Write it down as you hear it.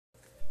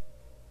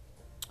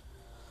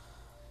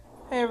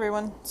Hey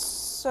everyone.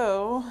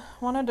 So,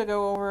 wanted to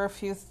go over a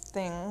few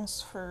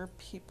things for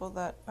people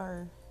that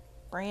are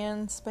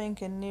brand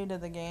spanking new to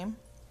the game.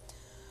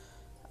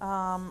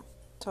 Um,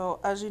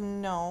 as you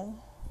know,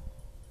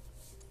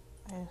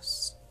 I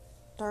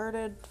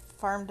started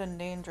Farmed and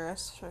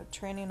Dangerous for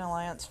Training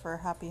Alliance for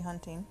Happy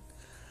Hunting,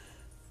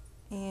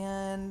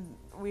 and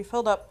we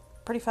filled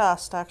up pretty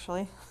fast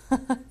actually.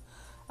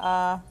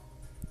 uh,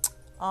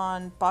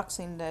 on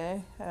Boxing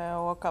Day, I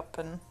woke up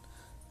and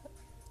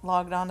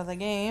logged onto the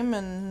game,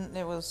 and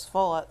it was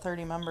full at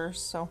 30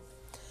 members, so.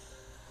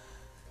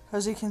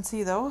 As you can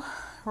see though,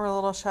 we're a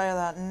little shy of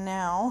that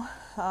now.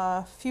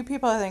 A few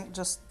people I think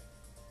just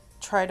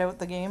tried out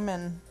the game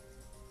and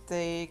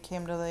they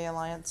came to the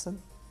Alliance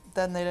and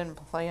then they didn't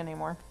play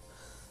anymore.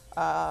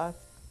 Uh,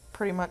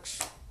 Pretty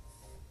much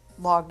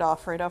logged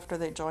off right after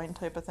they joined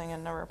type of thing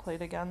and never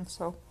played again.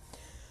 So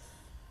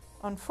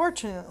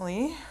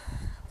unfortunately,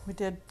 we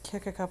did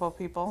kick a couple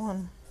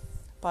people,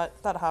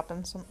 but that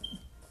happens.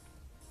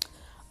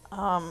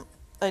 Um,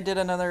 I did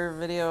another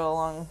video a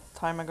long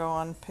time ago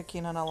on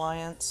picking an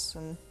alliance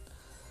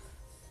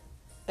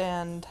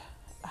and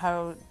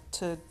how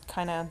to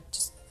kind of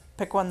just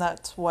pick one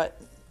that's what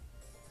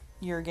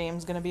your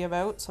game's going to be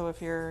about. So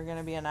if you're going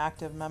to be an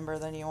active member,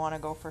 then you want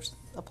to go for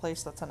a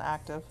place that's an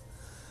active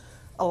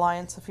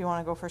alliance. If you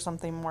want to go for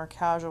something more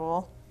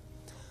casual,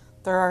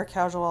 there are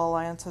casual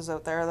alliances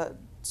out there that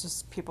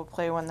just people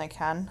play when they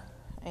can,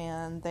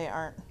 and they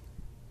aren't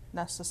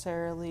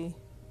necessarily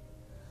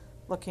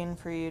looking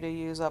for you to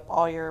use up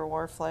all your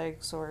war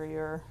flags or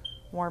your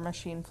war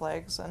machine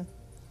flags, and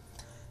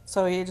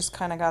so you just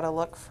kind of got to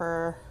look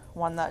for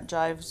one that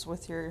jives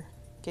with your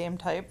game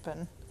type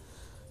and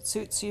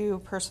suits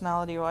you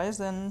personality wise,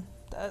 and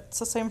it's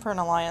the same for an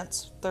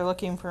alliance. They're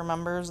looking for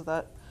members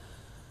that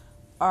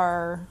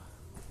are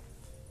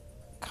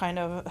kind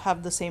of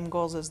have the same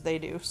goals as they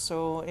do.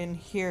 So in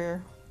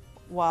here,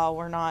 while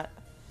we're not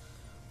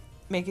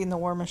making the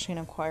war machine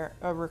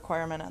a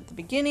requirement at the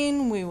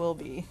beginning, we will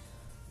be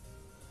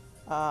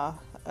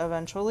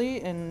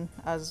eventually, and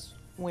as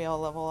we all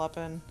level up,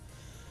 and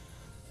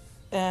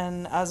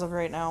as of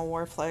right now,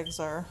 war flags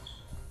are,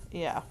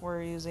 yeah,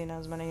 we're using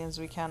as many as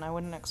we can. I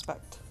wouldn't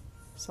expect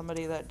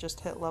somebody that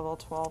just hit level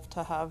 12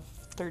 to have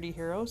 30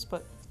 heroes,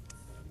 but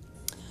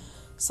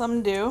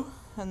some do,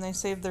 and they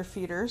save their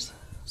feeders.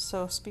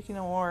 So speaking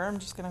of war, I'm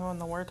just going to go in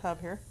the war tab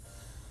here.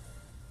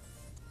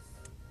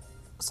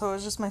 So it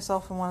was just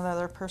myself and one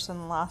other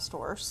person last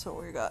war,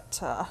 so we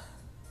got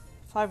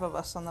 5 of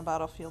us on the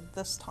battlefield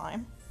this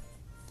time.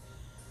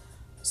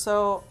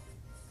 So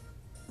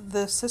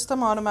the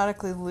system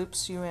automatically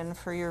loops you in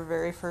for your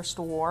very first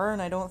war,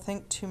 and I don't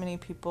think too many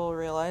people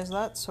realize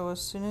that. So as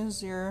soon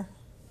as you're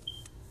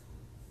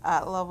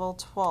at level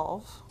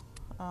 12,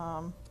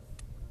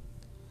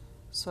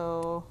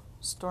 so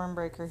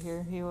Stormbreaker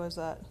here, he was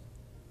at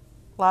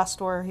last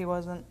war, he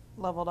wasn't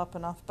leveled up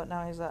enough, but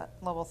now he's at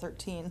level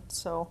 13.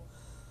 So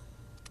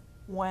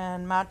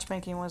when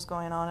matchmaking was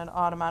going on, it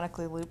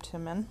automatically looped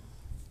him in.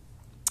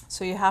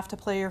 So you have to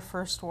play your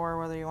first war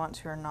whether you want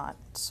to or not.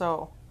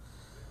 So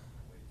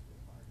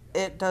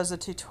it does a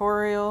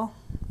tutorial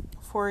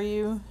for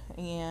you,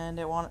 and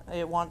it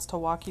wants to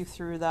walk you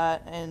through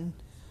that and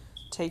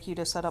take you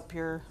to set up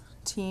your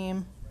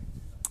team,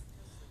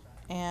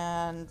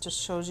 and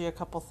just shows you a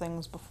couple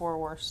things before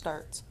war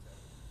starts.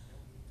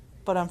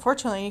 But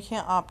unfortunately, you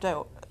can't opt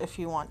out if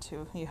you want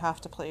to. You have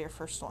to play your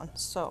first one.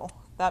 So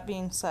that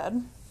being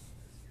said,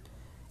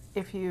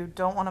 if you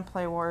don't want to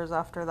play wars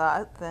after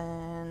that,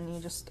 then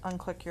you just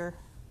unclick your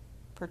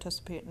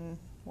participate in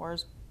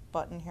wars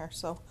button here.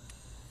 So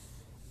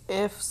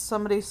if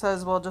somebody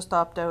says, well, just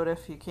opt out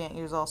if you can't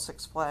use all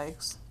 6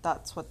 flags,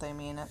 that's what they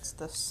mean. It's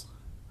this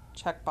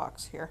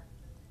checkbox here.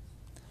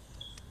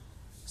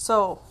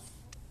 So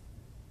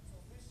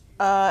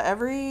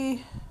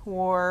every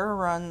war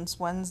runs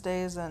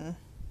Wednesdays and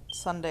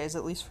Sundays,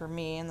 at least for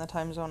me in the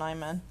time zone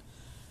I'm in.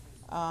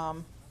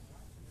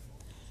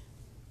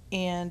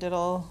 And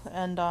it'll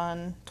end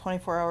on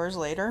 24 hours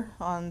later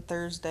on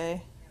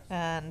Thursday,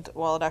 and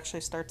well, it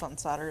actually starts on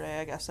Saturday,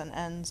 I guess, and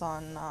ends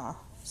on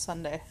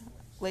Sunday,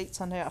 late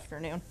Sunday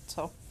afternoon.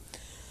 So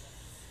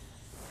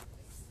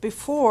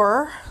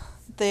before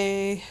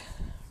they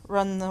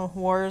run the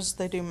wars,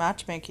 they do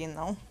matchmaking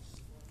though.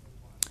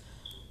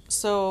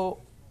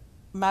 So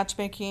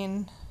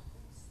matchmaking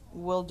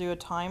will do a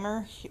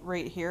timer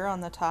right here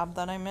on the tab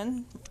that I'm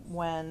in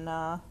when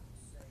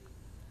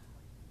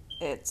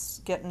it's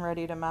getting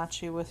ready to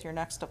match you with your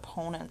next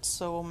opponent.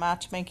 So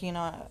matchmaking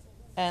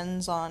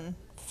ends on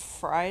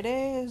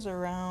Fridays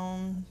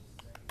around,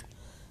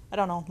 I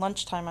don't know,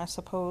 lunchtime, I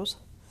suppose.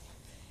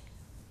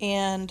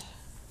 And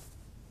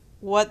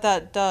what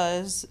that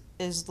does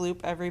is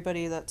loop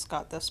everybody that's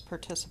got this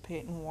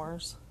participate in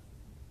wars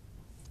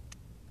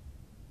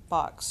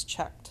box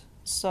checked.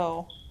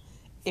 So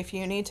if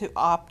you need to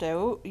opt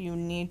out, you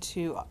need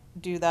to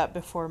do that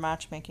before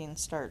matchmaking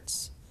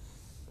starts.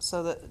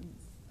 So that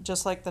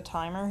just like the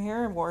timer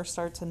here, war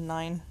starts in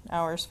 9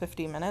 hours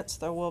 50 minutes,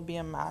 there will be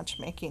a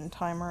matchmaking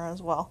timer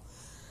as well.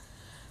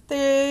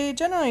 They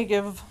generally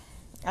give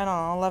I don't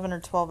know, 11 or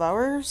 12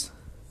 hours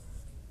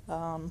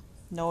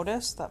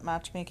notice that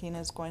matchmaking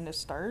is going to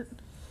start.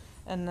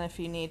 And if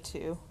you need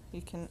to,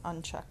 you can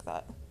uncheck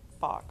that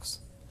box.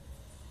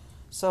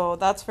 So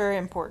that's very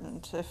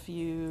important. If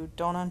you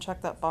don't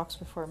uncheck that box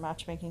before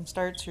matchmaking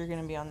starts, you're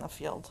going to be on the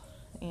field.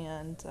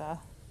 And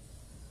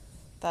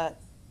that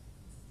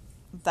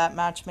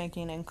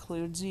matchmaking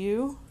includes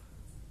you,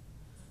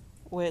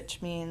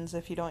 which means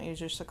if you don't use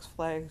your 6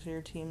 flags,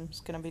 your team's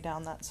going to be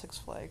down that 6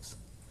 flags.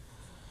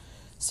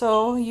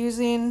 So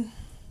using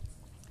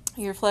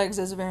your flags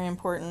is very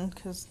important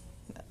because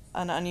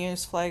an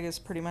unused flag is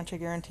pretty much a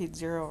guaranteed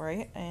 0,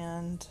 right?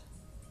 And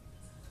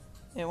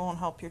it won't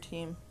help your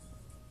team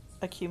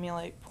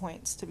accumulate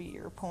points to beat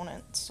your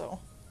opponent. So,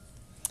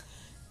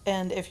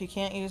 and if you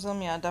can't use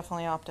them, yeah,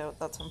 definitely opt out.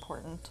 That's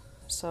important.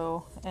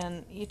 So,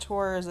 and each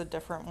war is a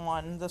different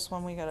one. This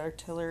one we got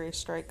artillery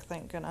strike,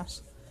 thank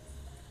goodness.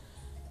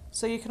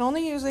 So you can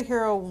only use a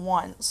hero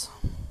once.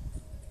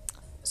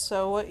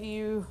 So what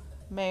you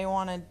may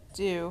want to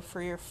do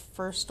for your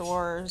first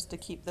wars to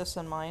keep this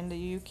in mind,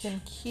 you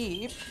can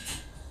keep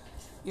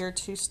your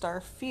 2-star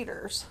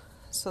feeders.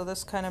 So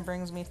this kind of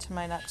brings me to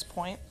my next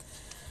point.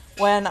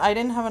 When I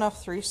didn't have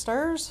enough 3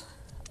 stars,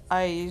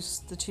 I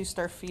used the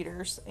 2-star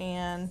feeders,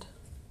 and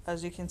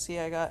as you can see,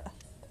 I got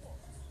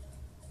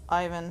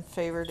Ivan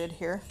favorited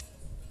here.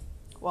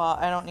 Well,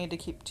 I don't need to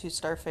keep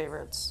 2-star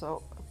favorites,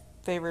 so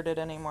favorited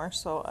anymore,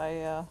 so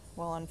I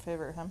will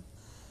unfavor him.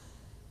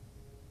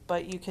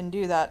 But you can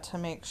do that to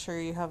make sure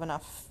you have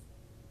enough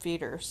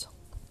feeders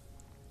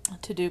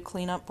to do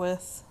cleanup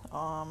with,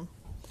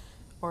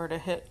 or to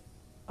hit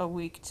a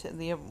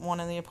one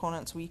of the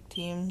opponent's weak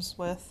teams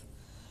with.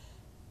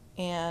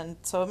 And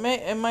so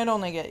it might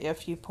only get you a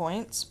few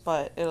points,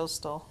 but it'll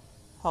still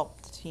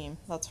help the team,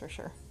 that's for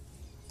sure.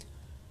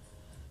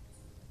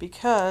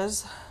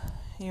 Because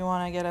you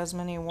want to get as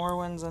many war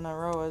wins in a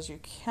row as you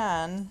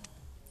can,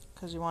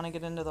 because you want to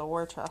get into the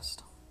war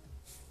chest.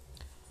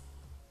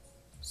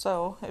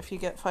 So if you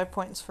get 5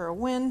 points for a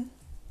win,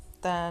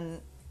 then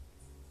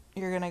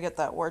you're going to get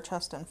that war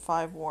chest in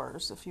 5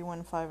 wars if you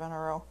win 5 in a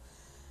row.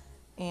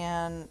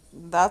 And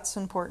that's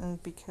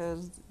important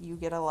because you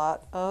get a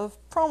lot of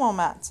promo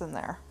mats in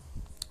there.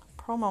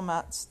 Promo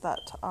mats that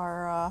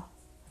are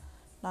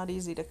not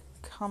easy to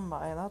come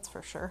by, that's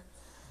for sure.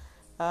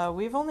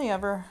 I've only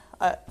ever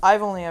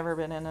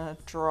been in a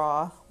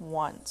draw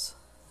once,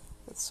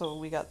 so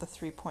we got the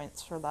 3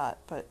 points for that,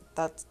 but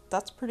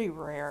that's pretty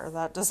rare.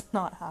 That does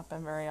not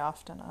happen very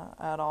often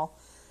at all.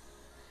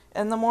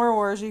 And the more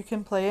wars you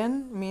can play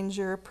in means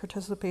your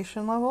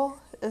participation level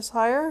is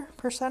higher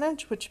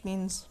percentage, which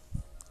means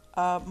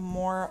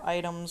more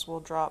items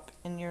will drop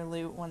in your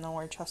loot when the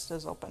war chest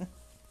is open.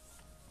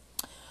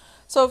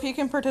 So if you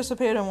can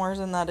participate in wars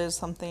and that is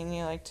something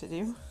you like to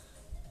do,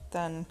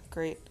 then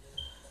great.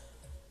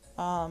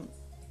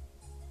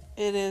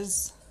 It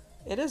is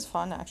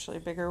fun, actually.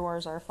 Bigger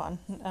wars are fun.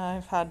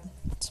 I've had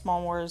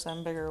small wars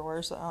and bigger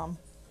wars. The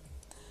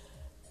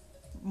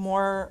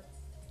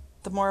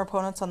more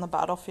opponents on the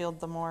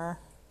battlefield, the more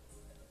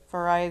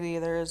variety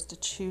there is to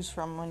choose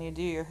from when you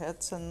do your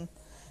hits, and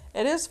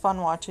it is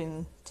fun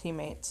watching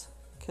teammates,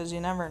 because you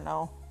never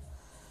know,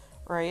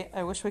 right?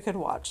 I wish we could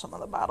watch some of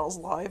the battles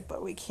live,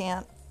 but we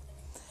can't.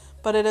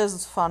 But it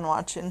is fun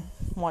watching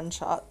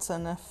one-shots,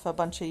 and if a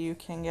bunch of you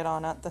can get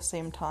on at the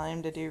same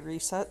time to do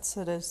resets,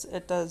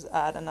 it does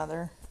add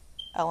another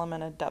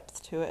element of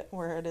depth to it,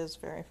 where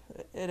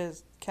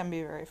can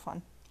be very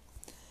fun.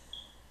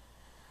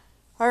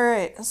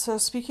 Alright, so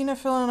speaking of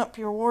filling up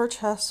your war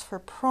chest for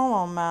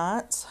promo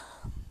mats,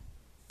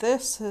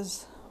 this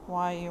is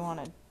why you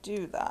want to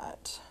do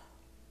that.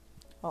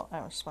 Oh, I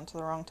just went to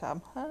the wrong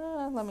tab.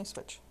 Let me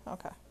switch.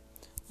 Okay. I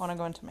want to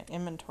go into my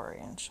inventory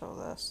and show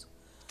this.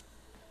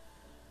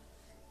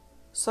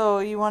 So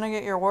you want to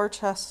get your war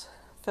chest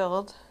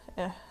filled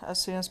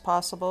as soon as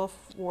possible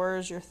if war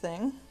is your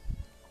thing,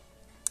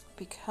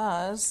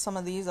 because some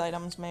of these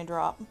items may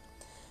drop.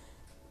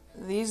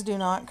 These do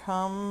not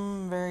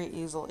come very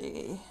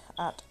easily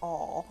at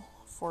all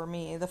for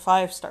me. The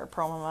 5-star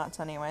promo mats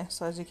anyway.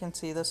 So as you can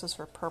see, this is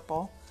for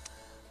purple.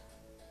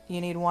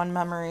 You need 1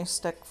 memory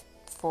stick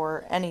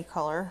for any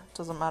color.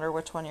 Doesn't matter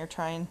which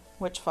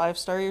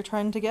 5-star you're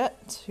trying to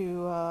get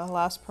to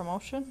last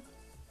promotion.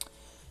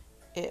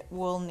 It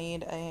will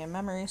need a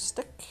memory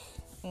stick,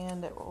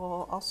 and they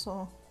will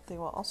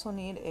also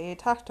need a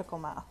tactical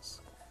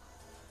mask.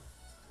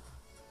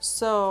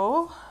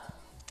 So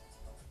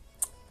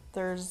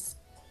there's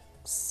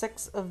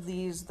 6 of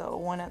these though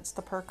when it's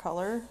the per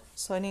color,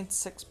 so I need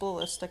 6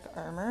 ballistic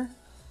armor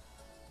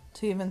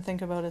to even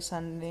think about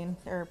ascending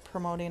or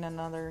promoting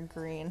another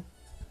green.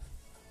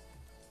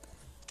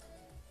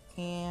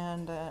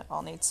 And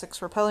I'll need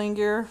 6 repelling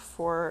gear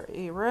for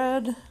a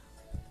red,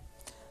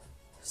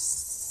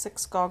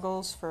 6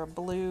 goggles for a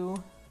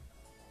blue,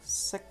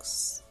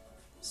 6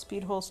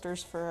 speed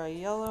holsters for a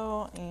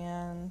yellow,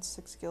 and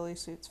 6 ghillie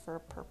suits for a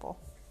purple.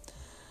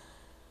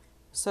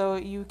 So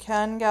you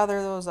can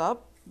gather those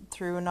up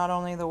through not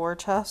only the war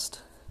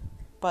chest,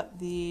 but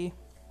the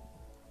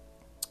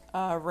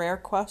rare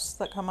quests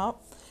that come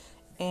up,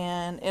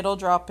 and it'll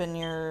drop in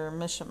your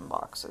mission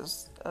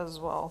boxes as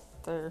well.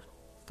 They're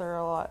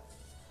a lot.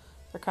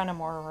 They're kind of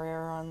more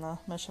rare on the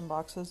mission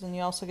boxes, and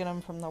you also get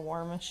them from the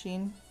War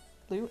Machine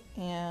loot,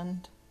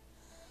 and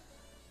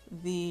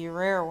the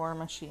rare War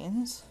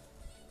Machines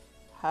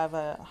have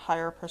a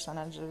higher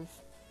percentage of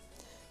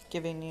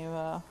giving you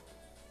a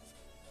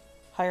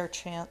higher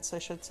chance, I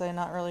should say,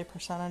 not really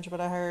percentage, but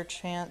a higher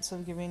chance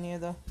of giving you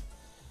the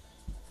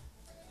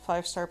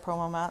 5-star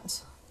promo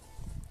mats.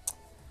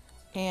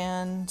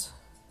 And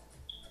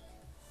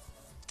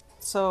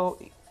so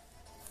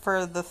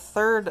for the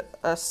third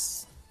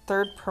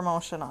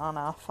promotion on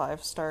a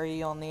 5-star,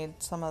 you'll need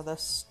some of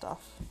this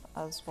stuff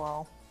as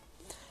well.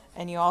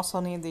 And you also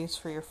need these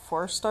for your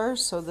 4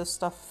 stars, so this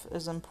stuff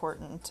is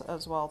important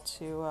as well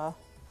to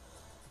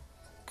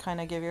kind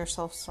of give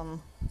yourself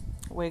some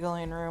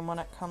wiggling room when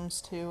it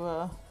comes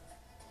to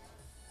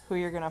who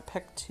you're going to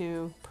pick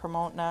to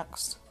promote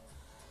next.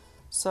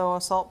 So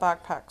assault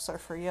backpacks are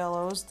for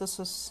yellows. This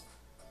is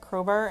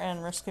Crowbar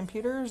and Wrist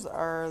Computers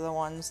are the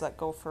ones that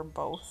go for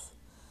both.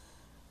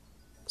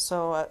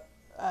 So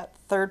at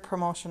third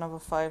promotion of a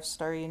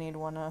 5-star, you need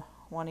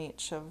one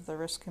each of the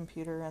Wrist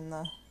Computer and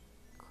the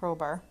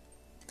Crowbar.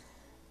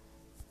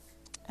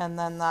 And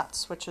then that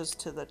switches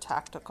to the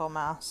tactical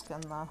mask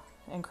and the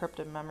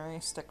encrypted memory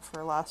stick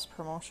for last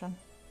promotion.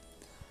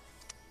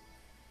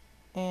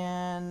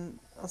 And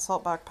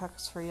assault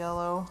backpacks for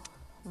yellow,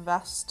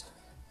 vest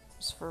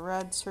is for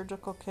red,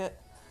 surgical kit,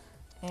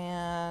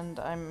 and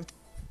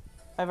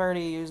I've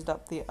already used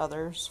up the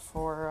others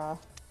for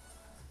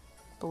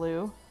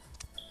blue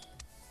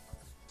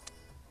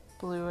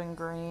and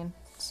green,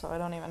 so I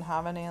don't even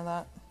have any of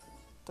that.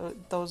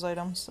 Those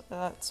items.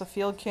 It's a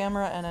field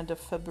camera and a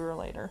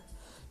defibrillator.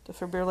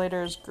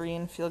 Defibrillator is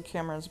green, field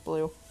camera is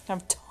blue. I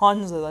have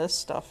tons of this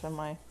stuff in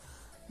my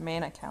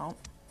main account,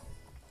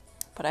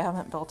 but I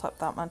haven't built up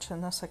that much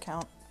in this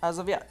account as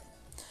of yet.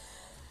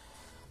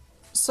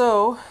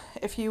 So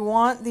if you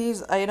want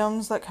these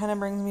items, that kind of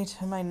brings me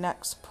to my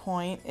next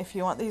point. If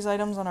you want these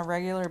items on a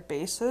regular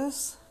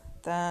basis,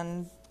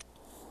 then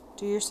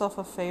do yourself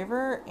a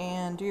favor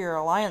and do your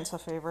alliance a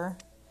favor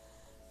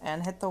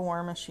and hit the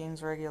War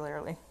Machines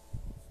regularly.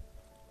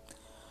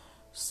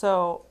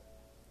 So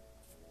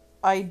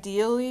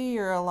ideally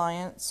your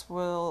alliance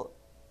will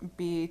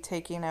be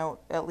taking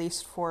out at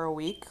least 4 a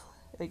week.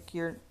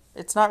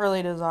 It's not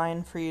really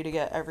designed for you to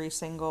get every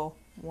single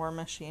War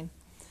Machine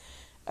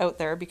out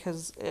there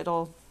because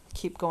it'll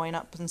keep going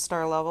up in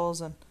star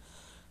levels, and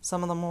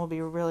some of them will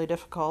be really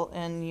difficult,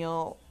 and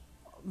you'll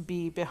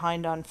be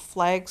behind on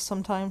flags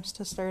sometimes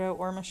to start out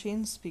War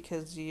Machines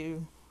because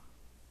you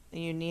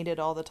need it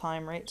all the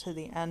time right to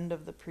the end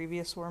of the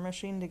previous War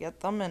Machine to get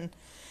them, and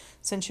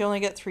since you only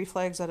get 3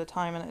 flags at a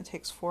time and it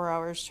takes 4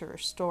 hours to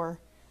restore,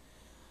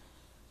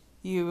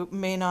 you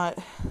may not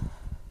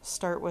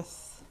start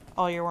with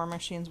all your War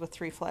Machines with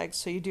 3 flags,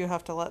 so you do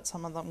have to let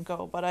some of them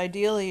go. But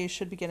ideally you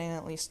should be getting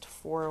at least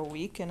 4 a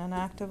week in an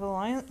active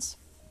alliance,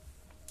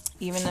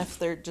 even if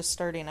they're just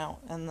starting out.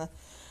 And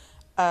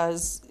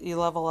as you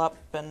level up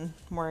and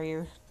more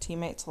your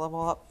teammates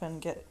level up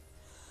and get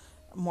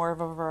more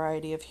of a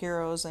variety of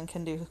heroes and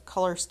can do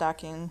color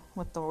stacking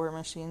with the War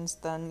Machines,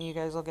 then you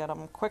guys will get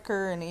them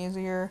quicker and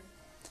easier,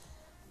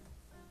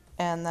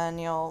 and then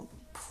you'll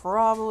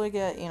probably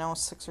get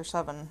 6 or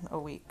 7 a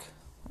week,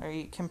 or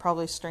you can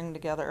probably string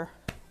together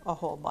a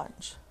whole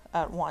bunch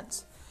at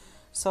once.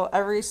 So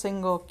every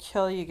single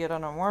kill you get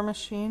on a War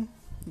Machine,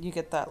 you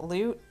get that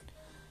loot,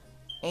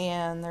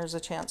 and there's a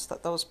chance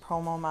that those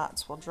promo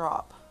mats will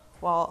drop.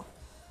 Well,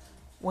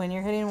 when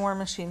you're hitting War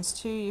Machines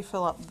too, you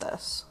fill up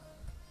this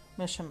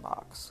mission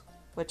box,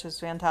 which is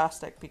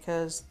fantastic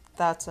because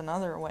that's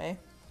another way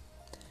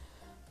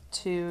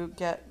to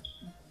get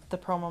the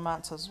promo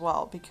mats as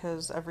well,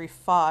 because every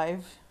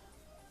 5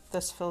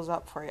 this fills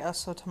up for you.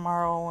 So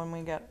tomorrow when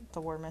we get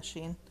the War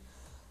Machine,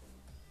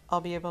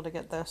 I'll be able to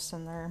get this,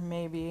 and there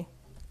may be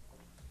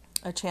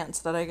a chance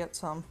that I get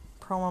some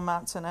promo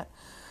mats in it.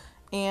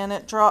 And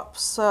it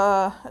drops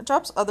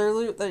other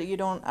loot that you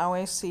don't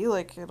always see,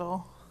 like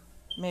it'll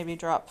maybe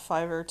drop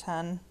 5 or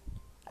 10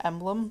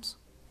 emblems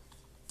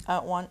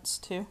at once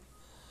too,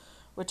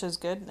 which is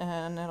good,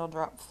 and it'll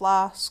drop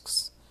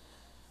flasks.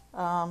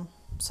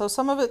 So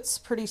some of it's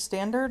pretty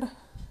standard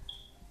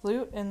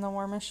loot in the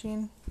War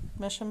Machine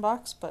mission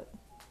box, but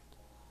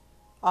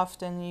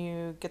often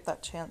you get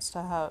that chance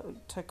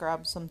to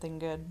grab something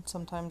good.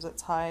 Sometimes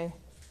it's high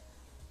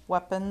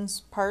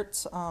weapons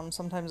parts,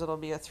 sometimes it'll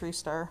be a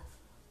 3-star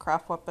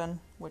craft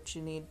weapon, which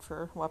you need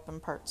for weapon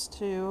parts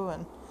too,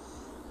 and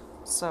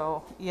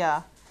so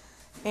yeah.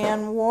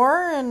 And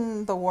War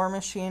and the War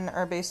Machine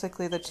are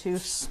basically the 2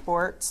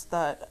 sports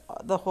that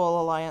the whole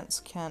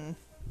alliance can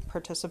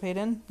participate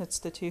in. It's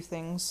the 2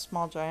 things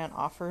Small Giant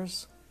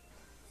offers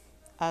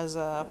as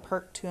a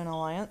perk to an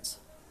alliance.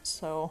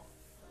 So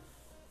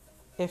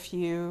if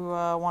you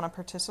want to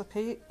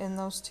participate in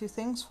those 2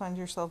 things, find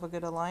yourself a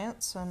good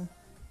alliance and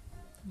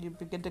you'd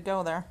be good to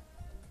go there.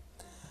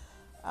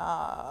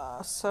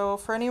 So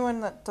for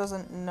anyone that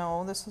doesn't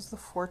know, this is the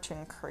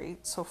fortune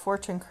crate. So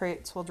fortune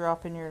crates will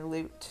drop in your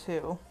loot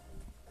too.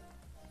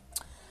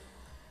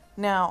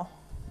 Now,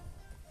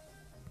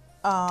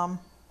 I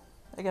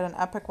got an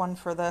epic one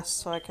for this,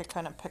 so I could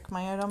kind of pick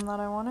my item that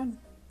I wanted.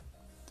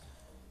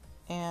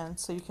 And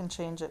so you can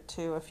change it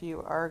too if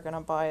you are going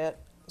to buy it.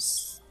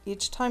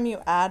 Each time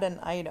you add an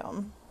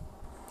item,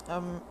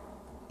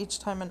 each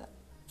time a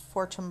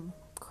fortune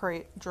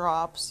crate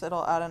drops,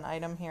 it'll add an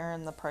item here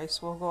and the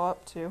price will go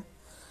up too.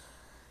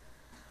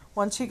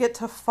 Once you get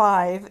to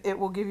 5, it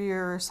will give you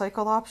your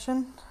recycle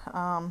option.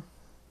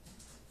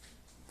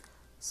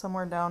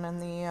 Somewhere down in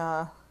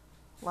the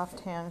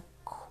left-hand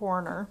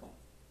corner,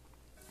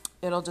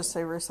 it'll just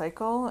say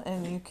recycle,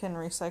 and you can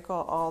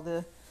recycle all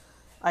the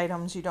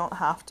items. You don't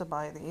have to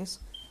buy these.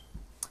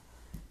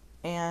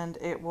 And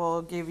it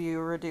will give you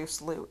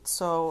reduced loot.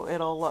 So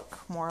it'll look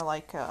more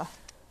like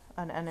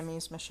an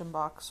enemy's mission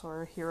box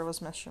or a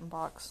hero's mission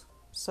box.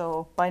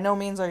 So by no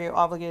means are you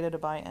obligated to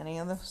buy any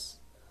of this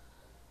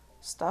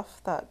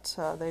stuff that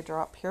they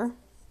drop here.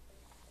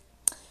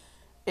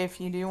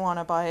 If you do want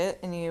to buy it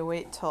and you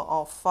wait till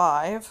all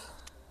 5,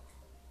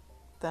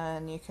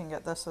 then you can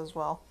get this as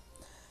well.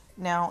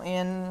 Now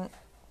in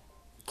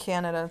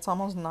Canada, it's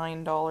almost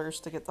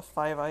 $9 to get the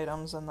 5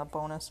 items and the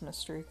bonus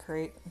mystery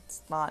crate.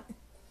 It's not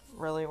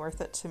really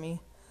worth it to me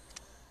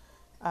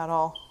at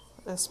all,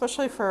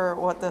 especially for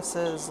what this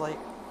is. Like,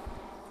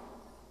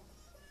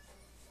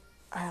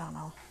 I don't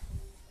know,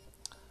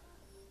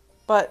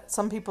 but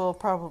some people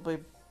probably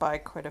buy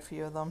quite a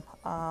few of them.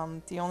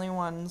 The only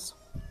ones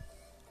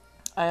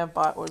I have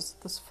bought was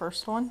this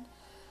first one.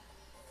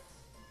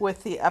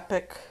 With the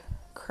epic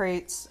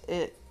crates,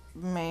 it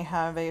may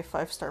have a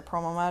 5-star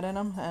promo mat in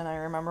them, and I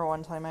remember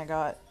one time I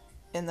got,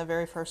 in the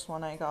very first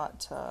one, I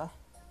got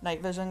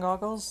night vision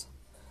goggles,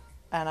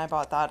 and I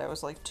bought that. It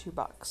was like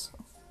 $2.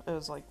 It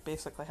was like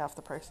basically half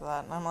the price of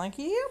that, and I'm like,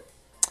 yep,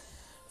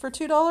 for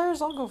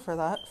 $2 I'll go for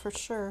that for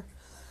sure.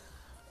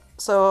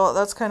 So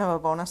that's kind of a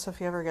bonus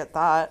if you ever get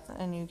that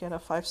and you get a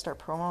 5-star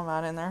promo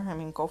mat in there. I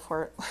mean, go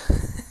for it.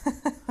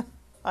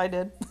 I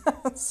did.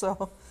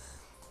 So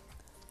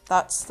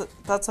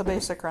that's a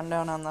basic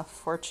rundown on the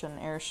Fortune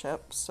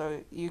airship.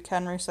 So you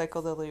can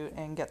recycle the loot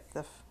and get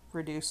the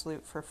reduced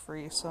loot for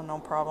free, so no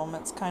problem.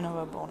 It's kind of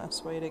a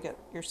bonus way to get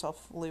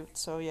yourself loot.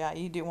 So yeah,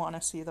 you do want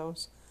to see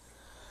those.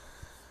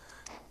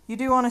 You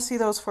do want to see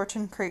those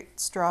fortune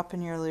crates drop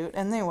in your loot,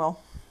 and they will.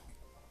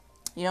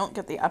 You don't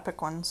get the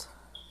epic ones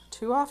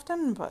too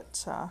often,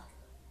 but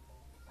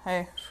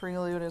hey, free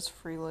loot is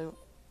free loot.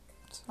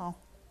 So,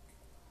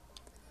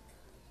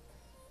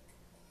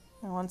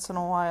 and once in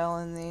a while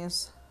in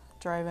these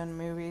drive-in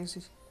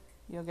movies,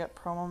 you'll get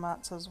promo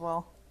mats as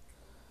well.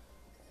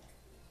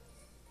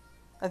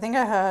 I think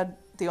I had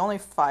the only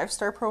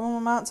 5-star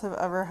promo mats I've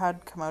ever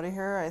had come out of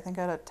here. I think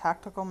I had a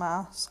tactical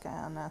mask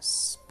and a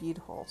speed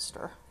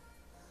holster.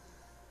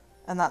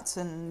 And that's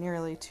in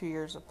nearly 2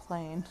 years of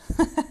playing.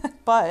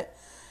 But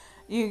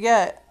you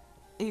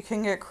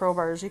can get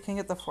crowbars. You can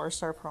get the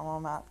 4-star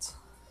promo mats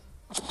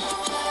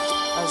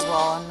as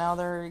well. And now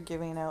they're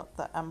giving out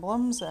the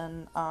emblems.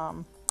 And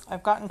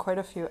I've gotten quite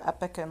a few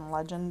epic and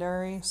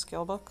legendary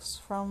skill books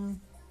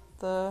from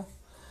the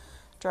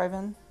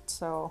drive-in.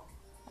 So,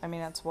 I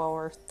mean, it's well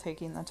worth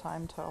taking the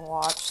time to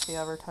watch the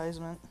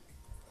advertisement.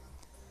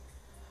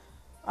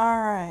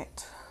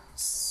 Alright,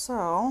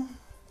 so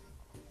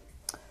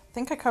I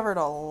think I covered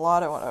a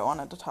lot of what I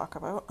wanted to talk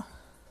about.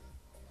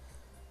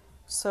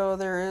 So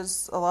there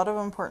is a lot of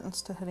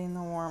importance to hitting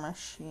the war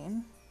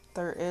machine.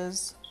 There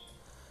is.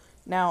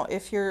 Now,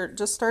 if you're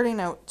just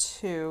starting out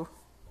too,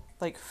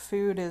 like,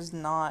 food is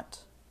not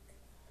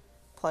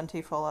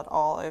plentiful at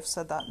all. I've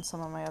said that in some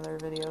of my other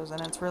videos,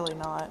 and it's really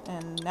not.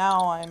 And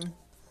now I'm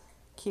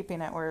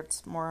keeping it where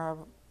it's more of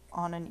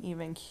on an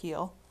even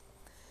keel.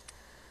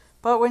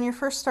 But when you're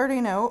first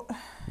starting out,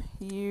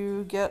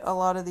 you get a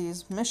lot of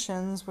these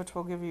missions which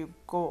will give you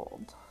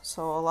gold.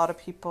 So a lot of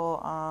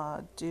people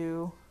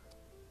do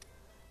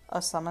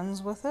a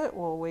summons with it.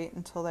 We'll wait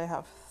until they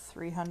have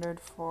 300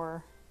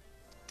 for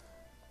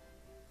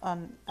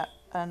an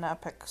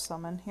epic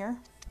summon here.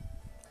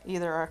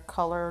 Either a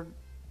colored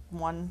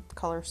one,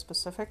 color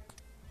specific,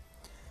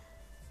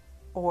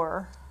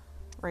 or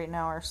right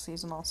now our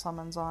seasonal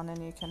summons on,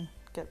 and you can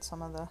get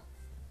some of the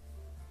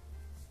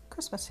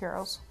Christmas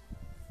heroes.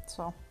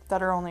 So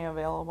that are only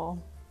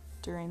available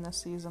during the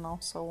seasonal,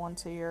 so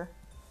once a year.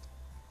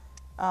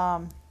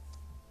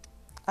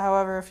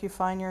 However, if you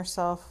find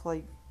yourself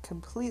like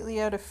completely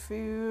out of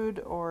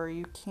food or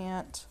you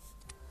can't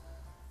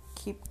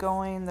keep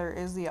going, there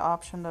is the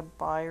option to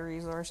buy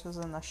resources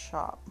in the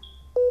shop.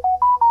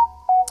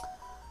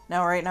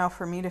 Now right now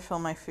for me to fill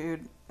my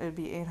food, it would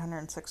be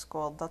 806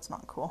 gold. That's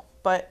not cool.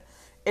 But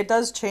it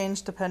does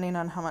change depending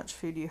on how much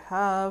food you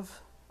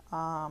have,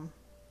 how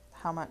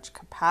much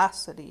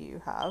capacity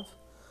you have.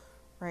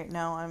 Right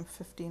now I'm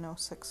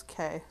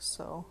 1506k,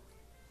 so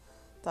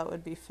that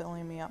would be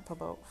filling me up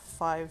about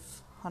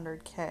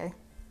 500k.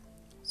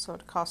 So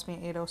it cost me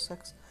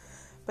 806.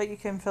 But you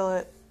can fill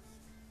it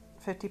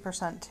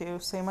 50% too.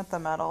 Same with the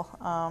metal.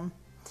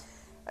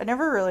 I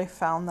never really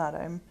found that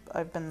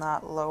I've been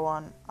that low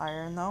on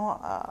iron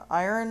though.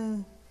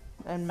 Iron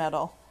and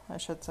metal, I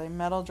should say.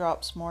 Metal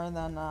drops more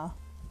than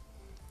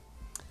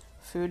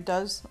food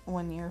does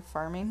when you're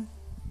farming.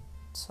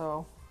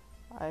 So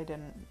I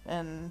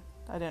didn't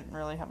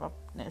really have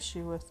an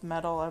issue with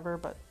metal ever,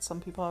 but some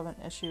people have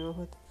an issue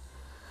with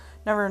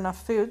never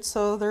enough food.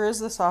 So there is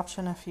this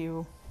option if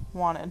you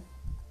wanted.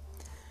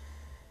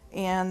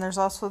 And there's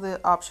also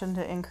the option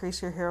to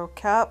increase your hero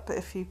cap.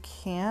 If you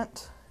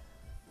can't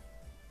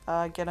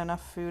get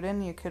enough food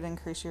in, you could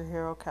increase your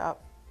hero cap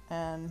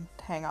and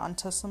hang on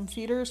to some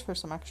feeders for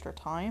some extra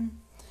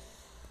time.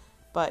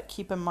 But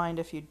keep in mind,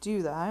 if you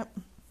do that,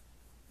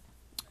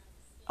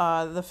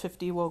 the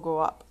 50 will go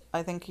up.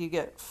 I think you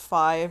get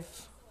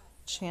 5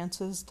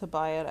 chances to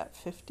buy it at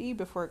 50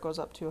 before it goes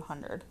up to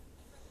 100.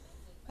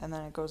 And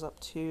then it goes up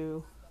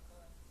to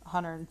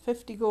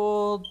 150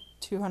 gold,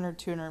 200,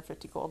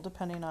 250 gold,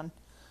 depending on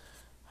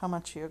how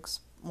much you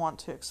want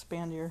to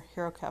expand your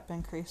hero cap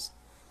increase.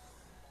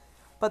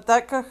 But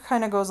that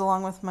kind of goes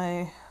along with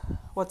my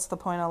what's the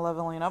point of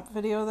leveling up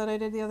video that I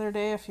did the other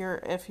day. If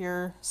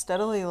you're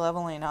steadily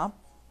leveling up,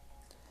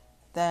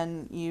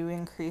 then you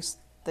increase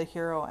the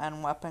hero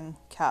and weapon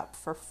cap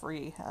for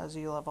free as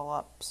you level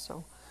up.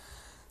 So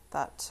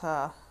that's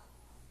a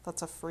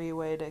free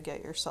way to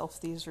get yourself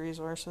these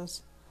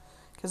resources.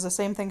 Because the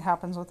same thing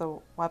happens with a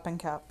weapon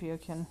cap. You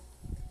can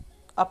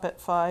up it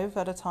 5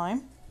 at a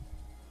time,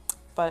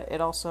 but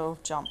it also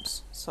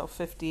jumps. So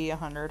 50,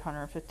 100,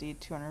 150,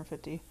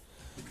 250,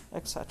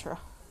 etc.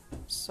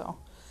 So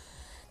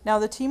now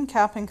the team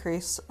cap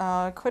increase.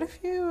 Quite a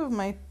few of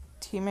my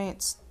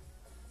teammates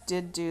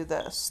did do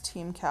this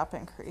team cap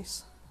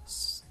increase.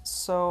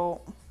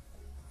 So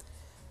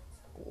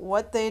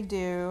what they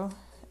do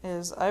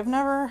is, I've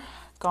never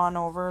gone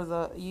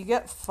over you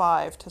get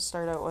 5 to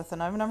start out with,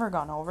 and I've never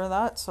gone over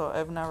that, so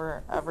I've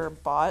never ever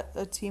bought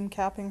a team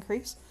cap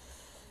increase.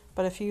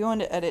 But if you go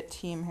into edit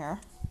team here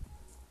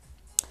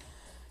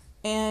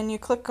and you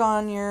click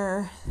on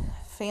your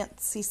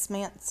fancy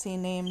smancy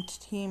named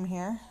team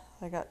here,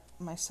 I got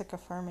my Sick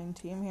of Farming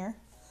team here,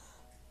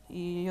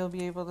 you'll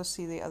be able to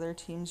see the other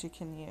teams you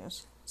can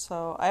use.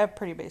 So I have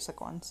pretty basic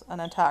ones. An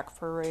attack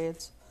for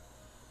raids.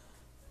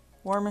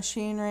 War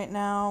Machine right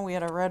now, we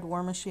had a red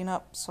War Machine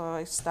up, so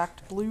I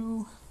stacked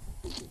blue.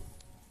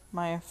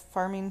 My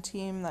farming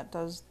team that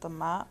does the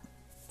map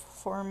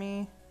for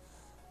me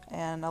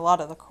and a lot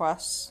of the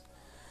quests.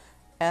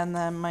 And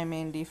then my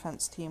main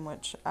defense team,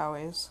 which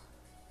always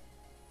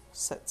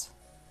sits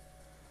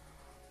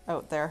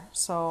out there.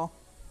 So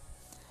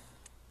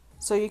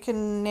you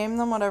can name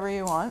them whatever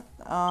you want.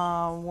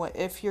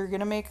 If you're going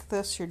to make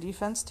this your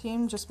defense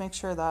team, just make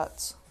sure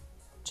that's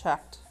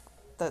checked,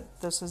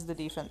 that this is the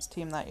defense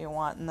team that you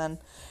want. And then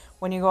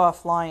when you go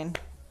offline,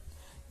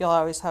 you'll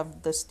always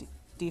have this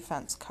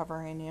defense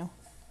covering you.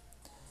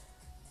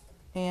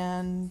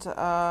 And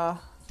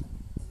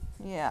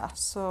yeah,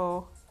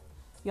 so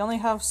you only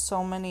have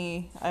so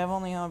many. I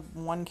only have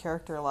 1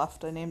 character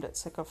left. I named it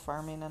Sick of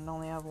Farming and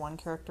only have 1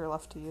 character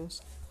left to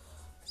use.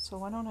 So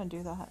why don't I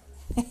do that?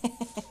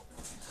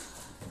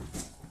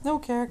 No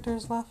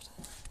characters left.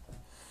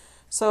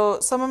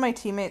 So some of my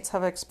teammates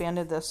have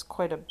expanded this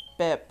quite a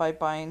bit by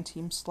buying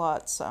team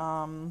slots.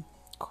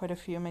 Quite a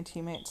few of my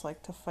teammates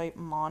like to fight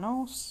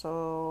mono,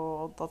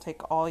 so they'll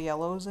take all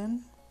yellows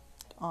in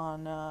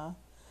on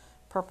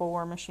purple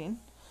War Machine.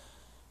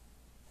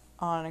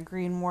 On a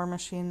green War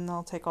Machine,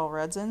 they'll take all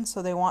reds in.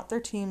 So they want their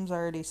teams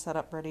already set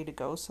up, ready to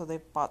go. So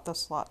they've bought the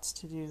slots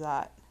to do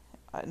that.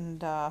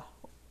 And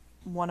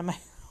one of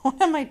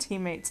my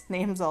teammates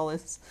names all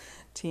his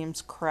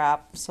teams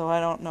crap. So I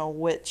don't know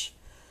which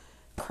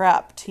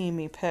crap team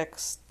he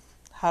picks.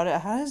 How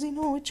does he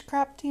know which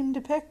crap team to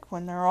pick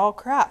when they're all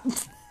crap?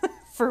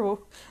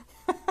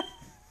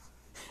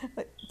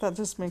 That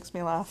just makes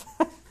me laugh.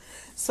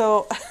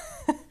 So,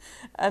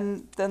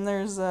 and then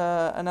there's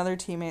another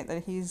teammate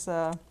that he's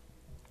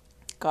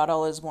got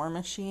all his War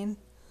Machine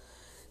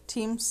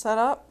teams set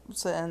up,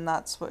 and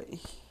that's what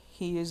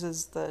he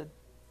uses, the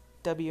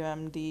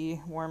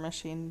WMD War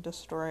Machine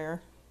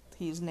Destroyer.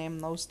 He's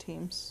named those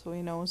teams, so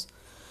he knows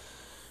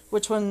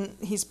which one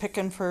he's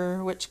picking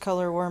for which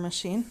color War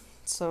Machine.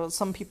 So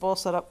some people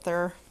set up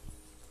their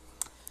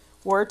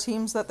war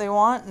teams that they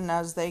want, and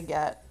as they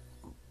get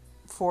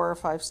 4 or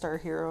 5 star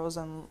heroes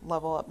and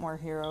level up more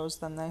heroes,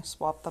 then they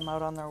swap them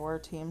out on their war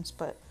teams.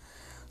 But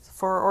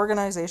for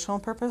organizational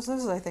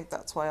purposes, I think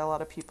that's why a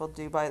lot of people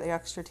do buy the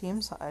extra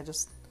teams. I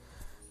just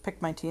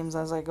pick my teams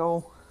as I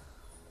go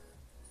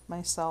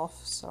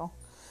myself. So,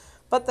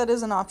 but that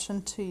is an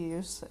option to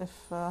use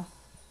if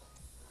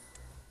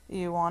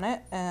you want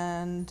it.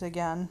 And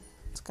again,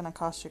 it's going to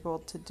cost you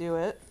gold to do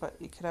it, but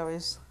you could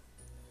always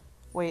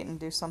wait and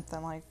do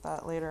something like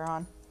that later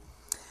on.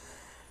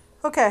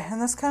 Okay,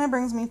 and this kind of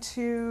brings me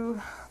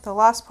to the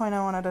last point I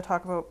wanted to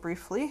talk about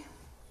briefly,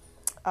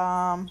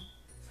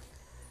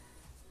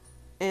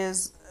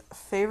 is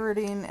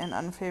favoriting and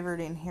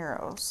unfavoriting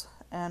heroes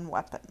and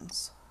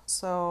weapons.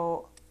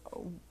 So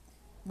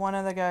one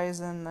of the guys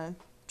in the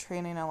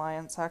Training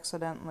Alliance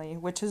accidentally,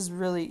 which is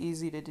really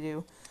easy to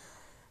do,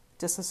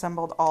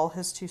 disassembled all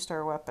his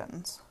 2-star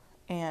weapons.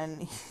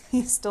 And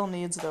he still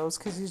needs those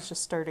because he's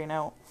just starting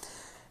out.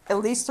 At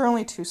least they're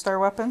only 2-star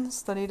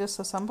weapons that he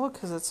disassembled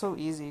because it's so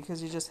easy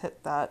because you just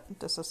hit that,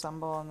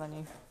 disassemble,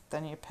 and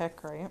then you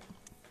pick, right?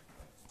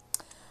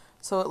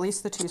 So at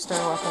least the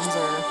 2-star weapons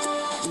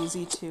are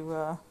easy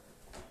to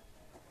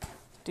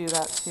do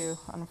that too.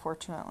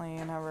 Unfortunately,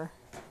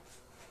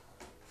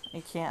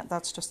 you can't.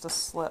 That's just a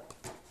slip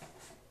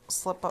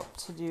up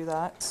to do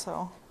that.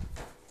 So,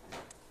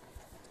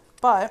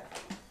 but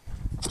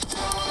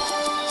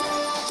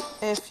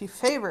if you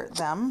favorite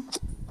them,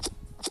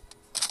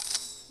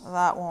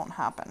 that won't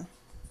happen.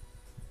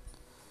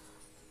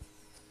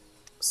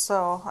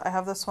 So I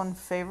have this one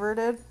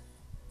favorited,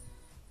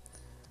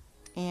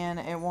 and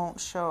it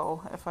won't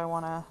show if I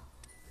want to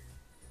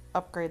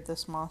upgrade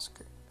this Moss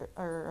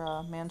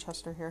or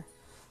Manchester here.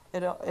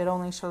 It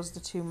only shows the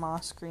 2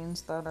 Moss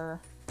screens that are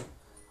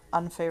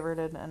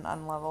unfavorited and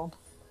unleveled.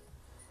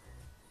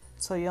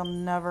 So you'll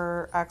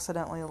never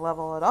accidentally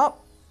level it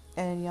up,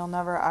 and you'll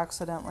never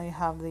accidentally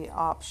have the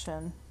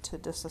option to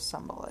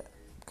disassemble it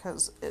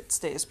because it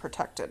stays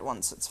protected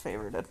once it's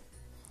favorited.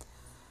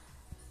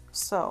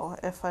 So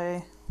if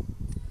I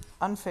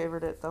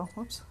unfavored it though,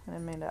 whoops, I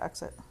didn't mean to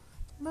exit.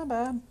 My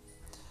bad.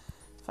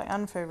 If I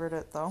unfavored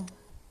it though,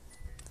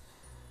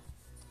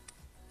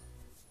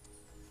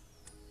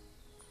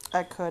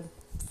 I could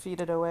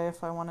feed it away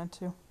if I wanted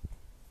to.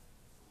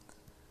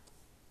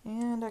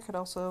 And I could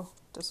also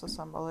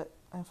disassemble it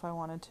if I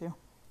wanted to.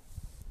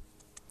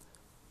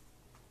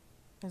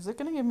 Is it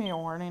going to give me a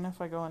warning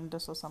if I go and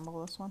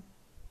disassemble this one?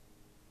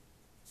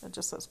 It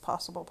just says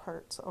possible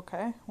parts.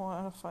 Okay,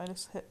 what if I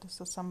just hit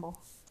disassemble?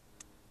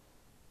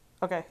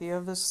 Okay, you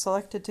have this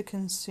selected to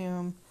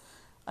consume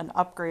an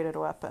upgraded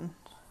weapon.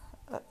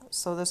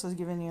 So this is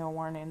giving you a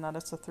warning that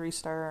it's a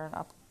 3-star or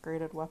an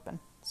upgraded weapon.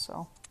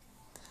 So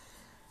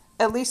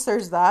at least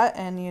there's that,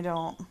 and you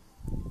don't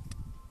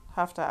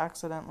have to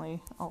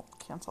accidentally,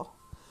 cancel.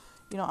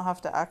 You don't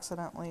have to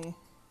accidentally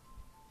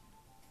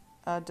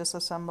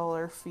disassemble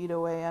or feed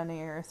away any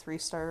your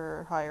 3-star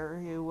or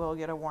higher. You will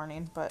get a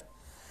warning, but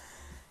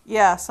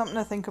yeah, something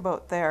to think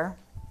about there.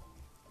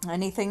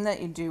 Anything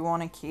that you do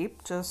want to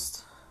keep,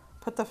 just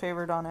put the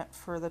favorite on it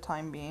for the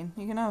time being.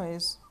 You can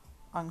always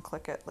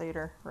unclick it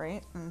later,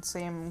 right? And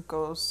same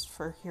goes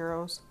for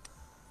heroes.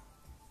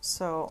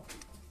 So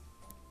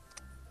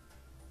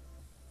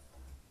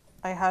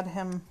I had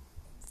him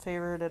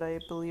favorited,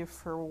 I believe,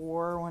 for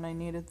war when I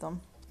needed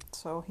them.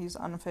 So he's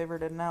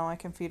unfavorited now. I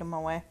can feed him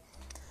away.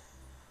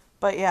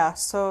 But yeah,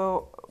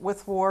 so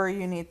with war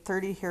you need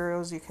 30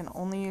 heroes. You can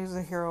only use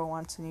a hero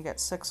once, and you get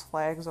 6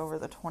 flags over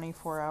the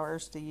 24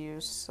 hours to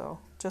use. So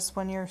just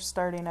when you're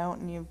starting out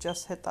and you've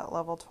just hit that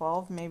level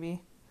 12,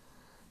 maybe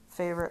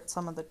favorite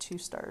some of the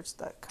 2-stars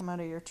that come out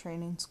of your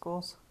training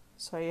schools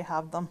so you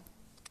have them.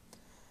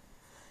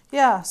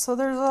 Yeah, so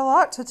there's a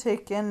lot to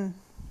take in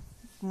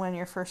when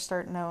you're first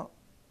starting out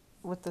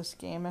with this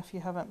game if you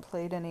haven't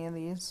played any of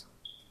these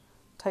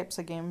types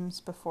of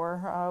games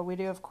before. We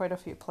do have quite a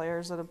few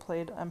players that have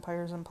played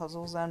Empires and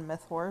Puzzles and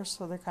Myth Wars,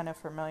 so they're kind of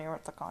familiar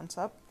with the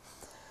concept.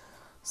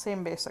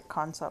 Same basic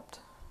concept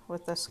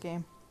with this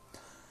game.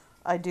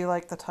 I do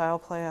like the tile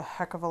play a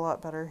heck of a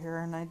lot better here,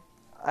 and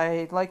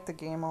I like the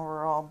game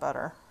overall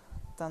better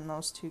than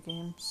those 2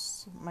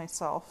 games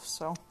myself.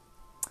 So,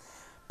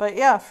 but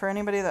yeah, for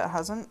anybody that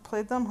hasn't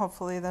played them,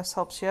 hopefully this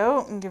helps you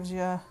out and gives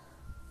you a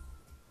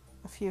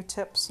few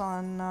tips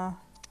on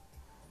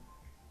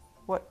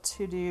what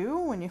to do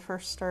when you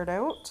first start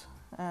out.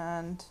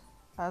 And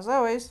as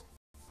always,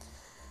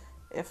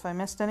 if I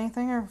missed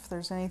anything or if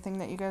there's anything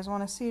that you guys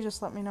want to see,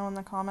 just let me know in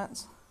the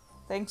comments.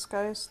 Thanks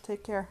guys,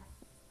 take care.